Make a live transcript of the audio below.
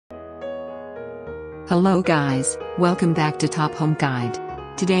Hello guys, welcome back to Top Home Guide.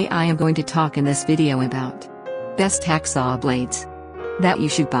 Today I am going to talk in this video about best hacksaw blades that you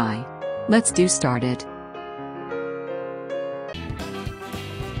should buy. Let's do started.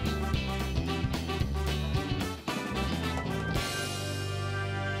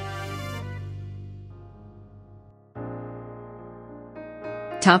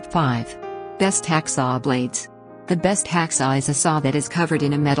 Top 5. Best hacksaw blades. The best hacksaw is a saw that is covered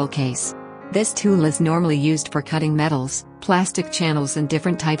in a metal case. This tool is normally used for cutting metals, plastic channels and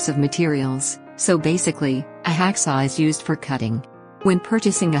different types of materials, so basically, a hacksaw is used for cutting. When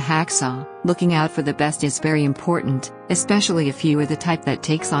purchasing a hacksaw, looking out for the best is very important, especially if you are the type that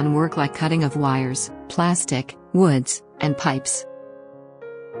takes on work like cutting of wires, plastic, woods, and pipes.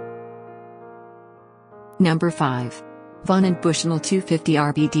 Number 5. Von & Bushnell 250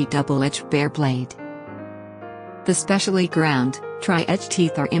 RBD Double-Edged Bare Blade. The specially ground, tri-edge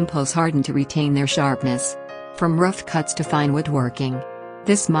teeth are impulse hardened to retain their sharpness. From rough cuts to fine woodworking.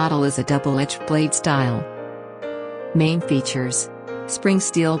 This model is a double-edged blade style. Main features. Spring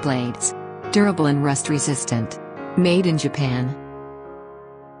steel blades. Durable and rust resistant. Made in Japan.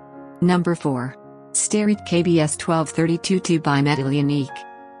 Number 4. Starrett KBS 1232 2x-metal unique.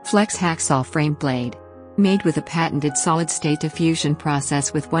 Flex hacksaw frame blade. Made with a patented solid-state diffusion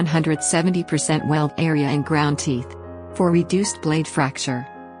process with 170% weld area and ground teeth. For reduced blade fracture.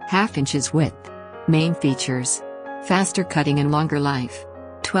 1/2 inches width. Main features. Faster cutting and longer life.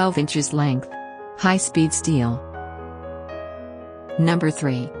 12 inches length. High-speed steel. Number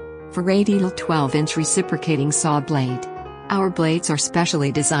 3. Faradiedel 12-inch reciprocating saw blade. Our blades are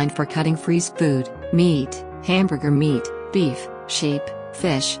specially designed for cutting freeze food, meat, hamburger meat, beef, sheep,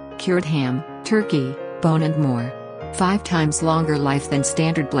 fish, cured ham, turkey, bone and more. 5 times longer life than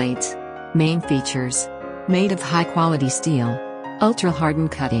standard blades. Main features. Made of high-quality steel.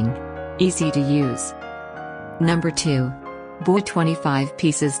 Ultra-hardened cutting. Easy to use. Number 2. BOIU 25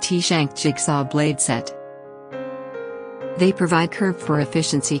 pieces T-Shank jigsaw blade set. They provide curve for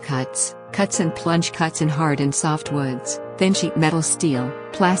efficiency cuts and plunge cuts in hard and soft woods, thin sheet metal, steel,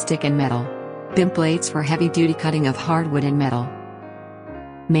 plastic and metal. Bimp blades for heavy-duty cutting of hardwood and metal.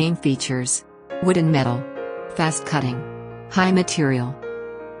 Main features. Wood and metal. Fast cutting. High material.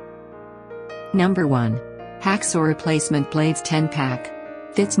 Number 1. Hacksaw Replacement Blades 10-pack.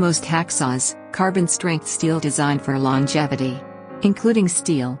 Fits most hacksaws, carbon strength steel designed for longevity. Including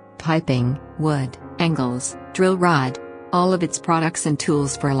steel, piping, wood, angles, drill rod. All of its products and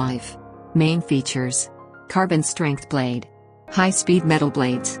tools for life. Main features. Carbon strength blade. High-speed metal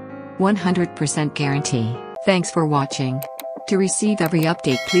blades. 100% guarantee. Thanks for watching. To receive every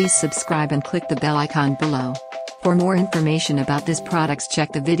update, please subscribe and click the bell icon below. For more information about this products,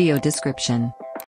 check the video description.